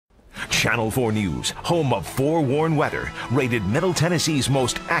Channel 4 News, home of forewarned weather, rated Middle Tennessee's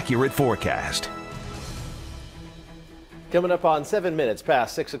most accurate forecast. Coming up on 7 minutes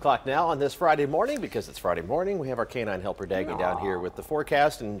past 6 o'clock now on this Friday morning, because it's Friday morning, we have our canine helper Dagny down here with the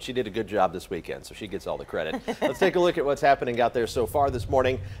forecast, and she did a good job this weekend, so she gets all the credit. Let's take a look at what's happening out there so far this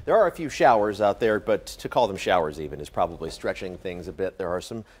morning. There are a few showers out there, but to call them showers even is probably stretching things a bit. There are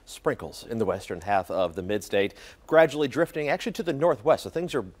some sprinkles in the western half of the mid-state, gradually drifting actually to the northwest, so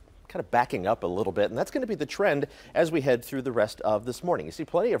things are kind of backing up a little bit, and that's going to be the trend as we head through the rest of this morning. You see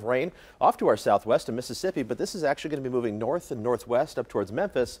plenty of rain off to our southwest in Mississippi, but this is actually going to be moving north and northwest up towards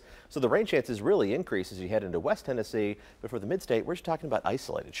Memphis, so the rain chances really increase as you head into West Tennessee. But for the mid-state, we're just talking about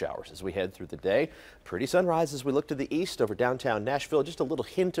isolated showers as we head through the day. Pretty sunrise as we look to the east over downtown Nashville. Just a little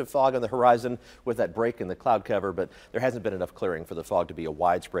hint of fog on the horizon with that break in the cloud cover, but there hasn't been enough clearing for the fog to be a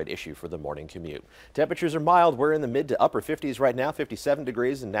widespread issue for the morning commute. Temperatures are mild. We're in the mid to upper 50s right now, 57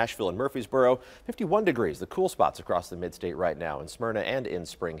 degrees in Nashville and Murfreesboro, 51 degrees, the cool spots across the mid-state right now in Smyrna and in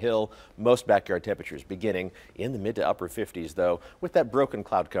Spring Hill. Most backyard temperatures beginning in the mid to upper 50s, though, with that broken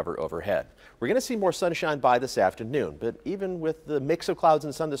cloud cover overhead. We're going to see more sunshine by this afternoon, but even with the mix of clouds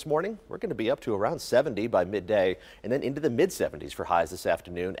and sun this morning, we're going to be up to around 70 by midday and then into the mid-70s for highs this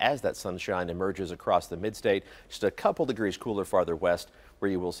afternoon as that sunshine emerges across the mid-state. Just a couple degrees cooler farther west, where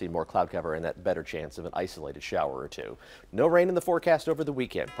you will see more cloud cover and that better chance of an isolated shower or two. No rain in the forecast over the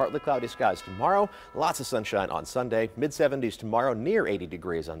weekend. Partly cloudy skies tomorrow, lots of sunshine on Sunday, mid-70s tomorrow, near 80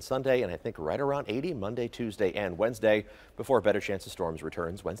 degrees on Sunday, and I think right around 80 Monday, Tuesday, and Wednesday before a better chance of storms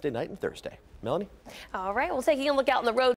returns Wednesday night and Thursday. Melanie? All right, well, taking a look out on the road.